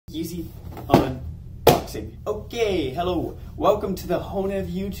YEEZY unboxing. Okay, hello, welcome to the Honev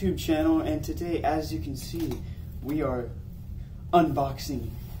YouTube channel, and today, as you can see, we are unboxing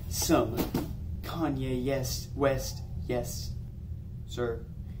some Kanye West, yes, sir,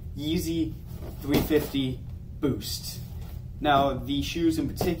 YEEZY 350 Boost. Now, the shoes in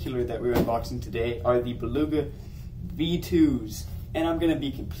particular that we're unboxing today are the Beluga V2s, and I'm going to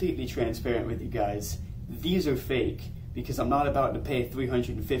be completely transparent with you guys. These are fake, because I'm not about to pay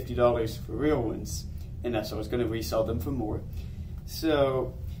 $350 for real ones, and that's why I was going to resell them for more.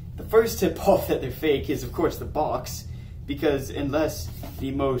 So, the first tip off that they're fake is, of course, the box, because unless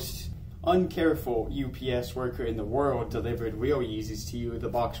the most uncareful UPS worker in the world delivered real Yeezys to you, the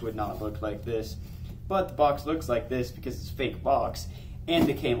box would not look like this. But the box looks like this because it's a fake box, and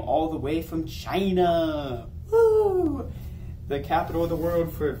it came all the way from China. Woo! The capital of the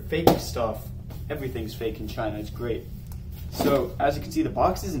world for fake stuff. Everything's fake in China, it's great. So, as you can see, the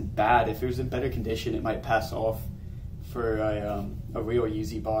box isn't bad. If it was in better condition, it might pass off for a real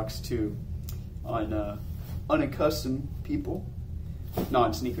Yeezy box to unaccustomed people,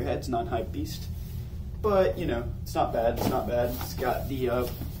 non-sneakerheads, non-hype beast. But, you know, it's not bad, it's not bad. It's got the,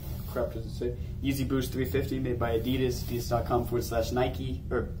 crap does it say? YEEZY Boost 350 made by Adidas, adidas.com/Nike,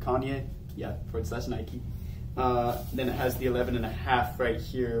 or Kanye, yeah, /Nike. Then it has the 11.5 right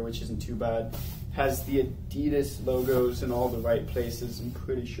here, which isn't too bad. Has the Adidas logos in all the right places, I'm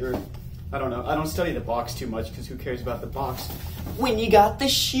pretty sure. I don't know. I don't study the box too much because who cares about the box when you got the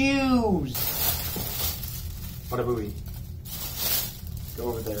shoes? Wada booey.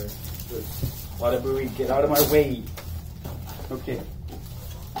 Go over there. Wada booey, get out of my way. Okay.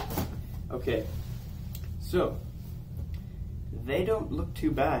 Okay. So, they don't look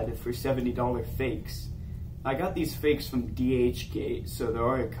too bad for $70 fakes. I got these fakes from DHGate, so there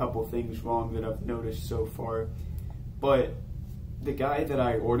are a couple things wrong that I've noticed so far. But the guy that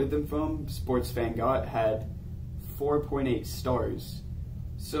I ordered them from, Sports Fan Got, had 4.8 stars.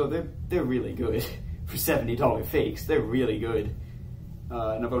 So they're really good for $70 fakes. They're really good.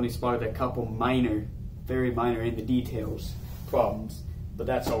 And I've only spotted a couple minor, very minor in the details problems. But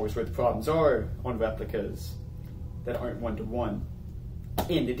that's always where the problems are on replicas that aren't one-to-one.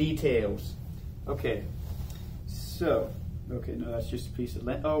 In the details. Okay. So, okay, no, that's just a piece of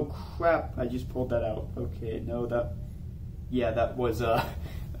lint. Oh crap, I just pulled that out. Okay, no, that was,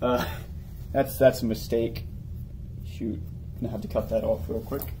 that's a mistake. Shoot, I'm gonna have to cut that off real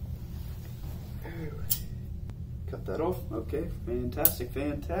quick. Cut that off, okay, fantastic,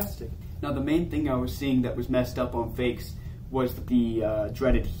 fantastic. Now the main thing I was seeing that was messed up on fakes was the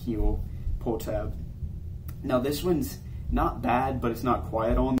dreaded heel pull tab. Now this one's not bad, but it's not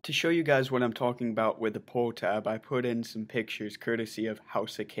quiet on. To show you guys what I'm talking about with the pull tab, I put in some pictures courtesy of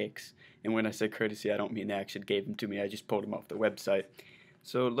House of Kicks. And when I say courtesy, I don't mean they actually gave them to me, I just pulled them off the website.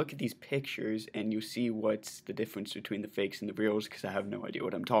 So look at these pictures and you see what's the difference between the fakes and the reals, because I have no idea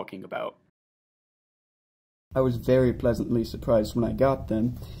what I'm talking about. I was very pleasantly surprised when I got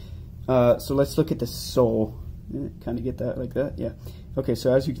them. So let's look at the sole. Kind of get that like that, yeah. Okay,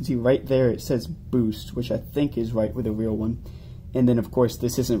 so as you can see right there, it says Boost, which I think is right with a real one. And then, of course,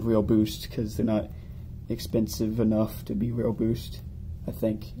 this isn't real Boost because they're not expensive enough to be real Boost. I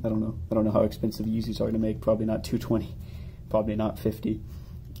think. I don't know. I don't know how expensive Yeezys are to make. Probably not $220. Probably not $50.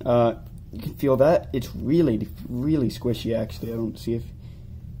 You can feel that. It's really, really squishy. Actually, I don't see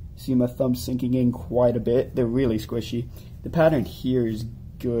my thumb sinking in quite a bit. They're really squishy. The pattern here is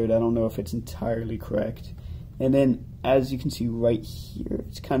good. I don't know if it's entirely correct. And then, as you can see right here,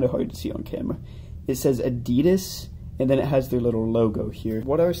 it's kind of hard to see on camera, it says Adidas, and then it has their little logo here.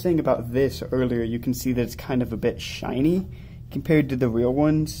 What I was saying about this earlier, you can see that it's kind of a bit shiny compared to the real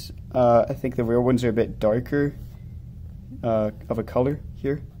ones. I think the real ones are a bit darker of a color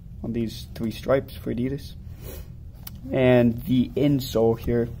here on these 3 stripes for Adidas. And the insole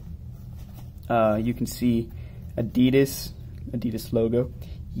here, you can see Adidas logo,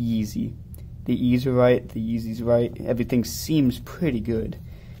 YEEZY. The E's are right, the Yeezy's right, everything seems pretty good.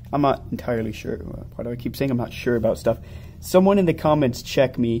 I'm not entirely sure. Why do I keep saying I'm not sure about stuff? Someone in the comments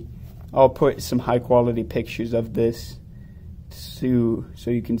check me. I'll put some high quality pictures of this so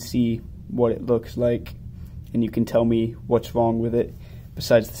you can see what it looks like, and you can tell me what's wrong with it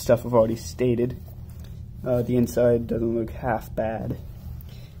besides the stuff I've already stated. The inside doesn't look half bad,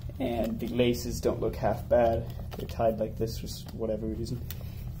 and the laces don't look half bad. They're tied like this for whatever reason.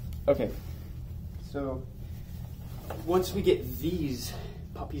 Okay. So, once we get these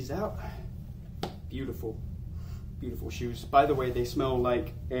puppies out, beautiful, beautiful shoes. By the way, they smell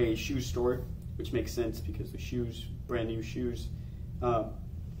like a shoe store, which makes sense because the shoes, brand new shoes,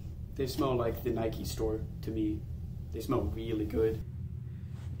 they smell like the Nike store to me. They smell really good.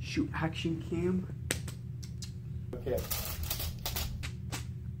 shoot action cam. Okay.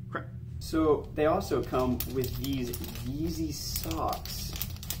 Crap. So they also come with these YEEZY socks,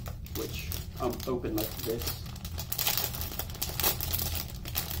 which open like this.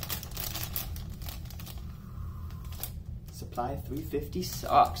 Supply 350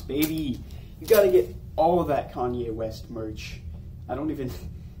 socks, baby. You gotta get all of that Kanye West merch. I don't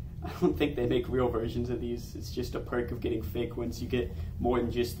think they make real versions of these. It's just a perk of getting fake ones. You get more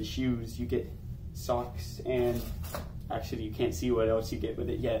than just the shoes. You get socks, and actually you can't see what else you get with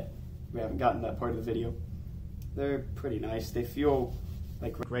it yet. We haven't gotten that part of the video. They're pretty nice. They feel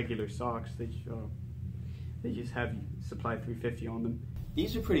like regular socks. They just have Supply 350 on them.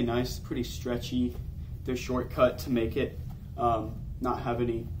 These are pretty nice, pretty stretchy. They're shortcut to make it not have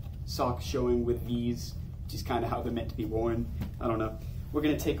any socks showing with these, which is kind of how they're meant to be worn. I don't know. We're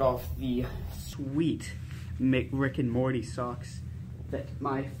gonna take off the sweet Rick and Morty socks that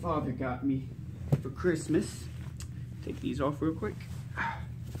my father got me for Christmas. Take these off real quick.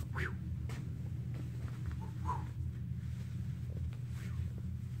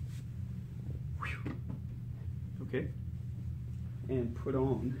 Okay, and put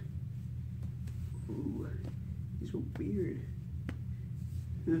on. Ooh, these are weird.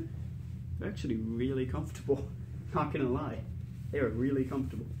 They're actually really comfortable. Not gonna lie, they are really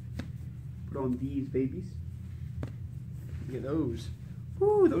comfortable. Put on these babies. Look at those.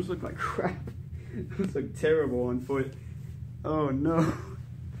 Ooh, those look like crap. Those look terrible on foot. Oh no,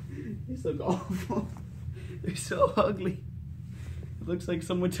 these look awful. They're so ugly. It looks like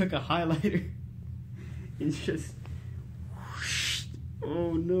someone took a highlighter and just whoosh.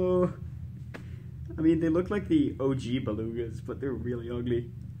 Oh no. I mean, they look like the OG Belugas, but they're really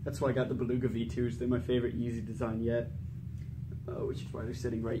ugly. That's why I got the Beluga V2s. They're my favorite YEEZY design yet, which is why they're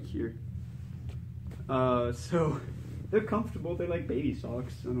sitting right here. So they're comfortable. They're like baby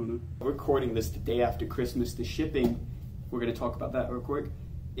socks. I don't know. We're recording this the day after Christmas. The shipping, we're gonna talk about that real quick.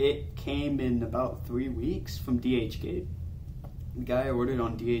 It came in about 3 weeks from DHGate. The guy I ordered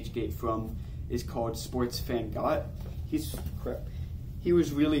on DHGate from is called Sports Fan Got. He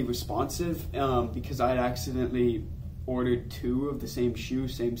was really responsive because I had accidentally ordered 2 of the same shoe,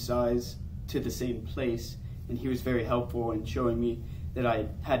 same size, to the same place, and he was very helpful in showing me that I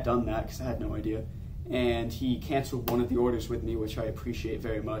had done that because I had no idea. And he canceled one of the orders with me, which I appreciate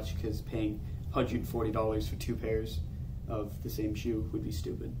very much, because paying $140 for 2 pairs of the same shoe would be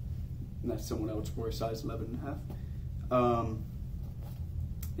stupid. And that's someone else wore a size 11.5.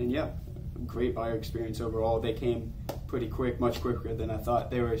 And yeah, great buyer experience overall. They came pretty quick, much quicker than I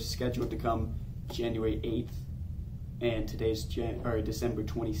thought. They were scheduled to come January 8th, and today's December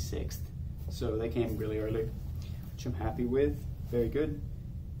 26th. So they came really early, which I'm happy with. Very good.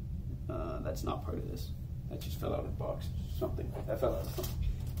 That's not part of this. That just fell out of the box. Something. That fell out of the box.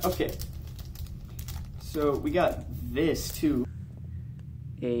 Okay. So we got this too.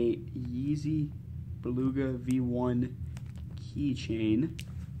 A YEEZY Beluga V1 keychain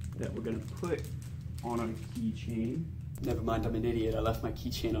that we're gonna put on our keychain. Never mind, I'm an idiot. I left my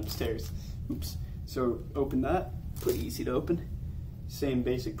keychain upstairs. Oops. So open that. Pretty easy to open. Same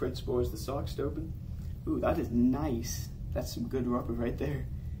basic principle as the socks to open. Ooh, that is nice. That's some good rubber right there.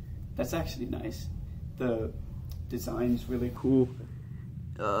 That's actually nice. The design's really cool.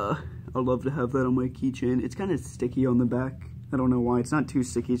 I'd love to have that on my keychain. It's kind of sticky on the back. I don't know why. It's not too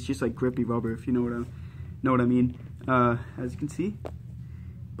sticky. It's just like grippy rubber, if you know what I mean. As you can see,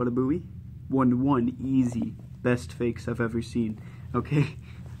 bada booey. 1-to-1, easy. Best fakes I've ever seen. Okay.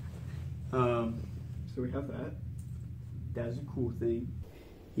 So we have that. That's a cool thing.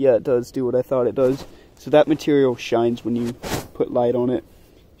 Yeah, it does do what I thought it does. So that material shines when you put light on it.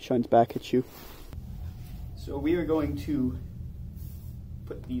 Shines back at you. So we are going to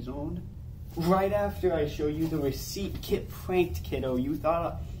put these on right after I show you the receipt. Get pranked, kiddo. You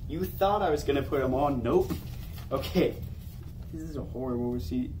thought I was gonna put them on. Nope. Okay. This is a horrible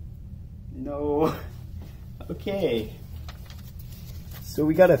receipt. No. Okay. So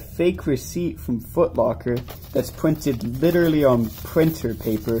we got a fake receipt from Foot Locker that's printed literally on printer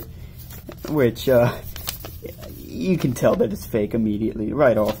paper, which you can tell that it's fake immediately,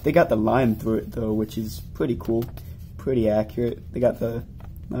 right off. They got the line through it though, which is pretty cool, pretty accurate. They got the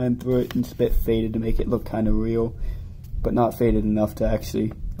line through it and it's a bit faded to make it look kind of real, but not faded enough to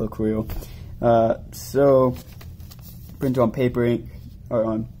actually look real. So printer on paper ink, or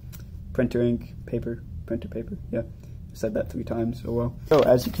on printer ink, paper, printer paper, yeah. I said that 3 times, oh well. So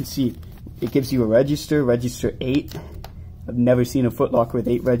as you can see, it gives you a register 8. I've never seen a Foot Locker with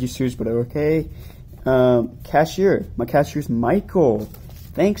 8 registers, but okay. Cashier, my cashier's Michael.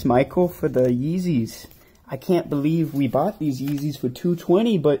 Thanks, Michael, for the YEEZYs. I can't believe we bought these Yeezys for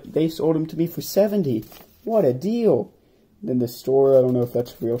 $220, but they sold them to me for $70. What a deal. Then the store, I don't know if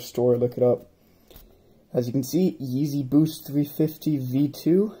that's a real store, look it up. As you can see, Yeezy Boost 350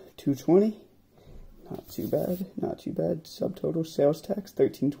 V2, $220. Not too bad, not too bad. Subtotal sales tax,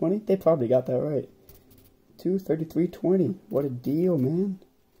 $13.20. They probably got that right. $233.20. What a deal, man.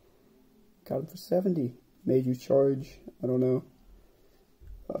 Got them for $70. Made you charge, I don't know.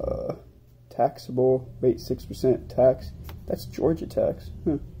 Taxable rate 6% tax. That's Georgia tax.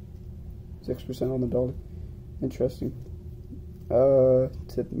 6% on the dollar. Interesting.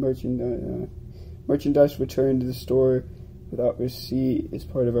 Merchandise returned to the store without receipt is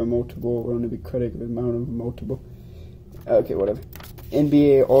part of our multiple. We're only be credited with amount of multiple. Okay, whatever.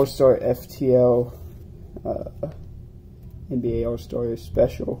 NBA All-Star FTL. NBA All-Star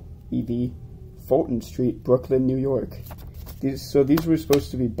Special EV. Fulton Street, Brooklyn, New York. These were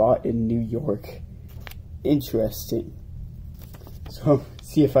supposed to be bought in New York. Interesting. So,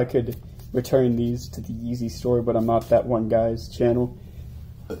 see if I could return these to the Yeezy store, but I'm not that one guy's channel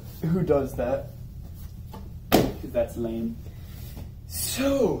who does that, because that's lame.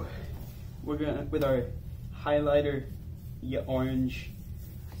 So, we're gonna, with our highlighter orange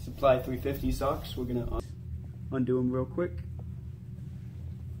Supply 350 socks, we're gonna undo them real quick.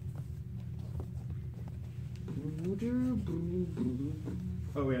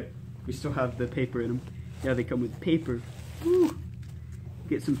 Oh wait, we still have the paper in them. Yeah, they come with paper. Woo.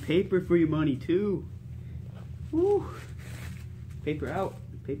 Get some paper for your money too. Woo. Paper out,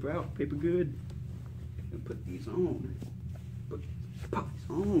 paper good. Gonna put these on. Pop these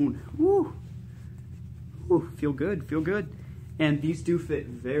on. Woo. Woo. Feel good, feel good. And these do fit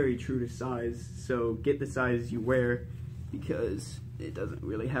very true to size, so get the size you wear because it doesn't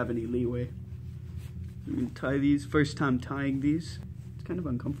really have any leeway. I'm gonna tie these. First time tying these. It's kind of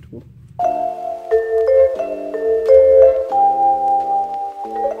uncomfortable.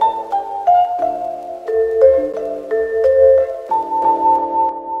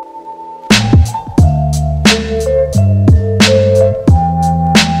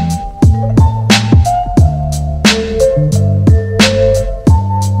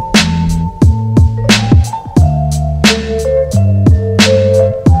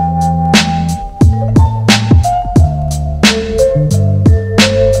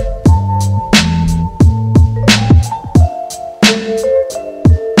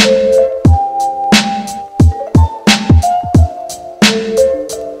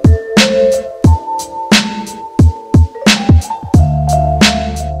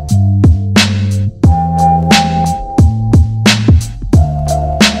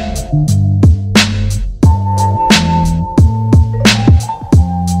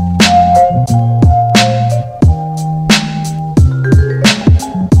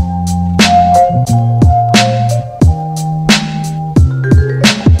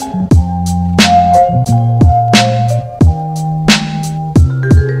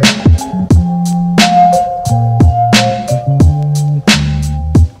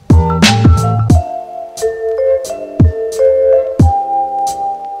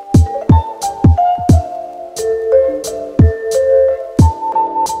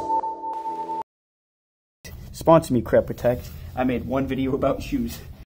 Sponsor me, Cred Protect. I made one video about shoes.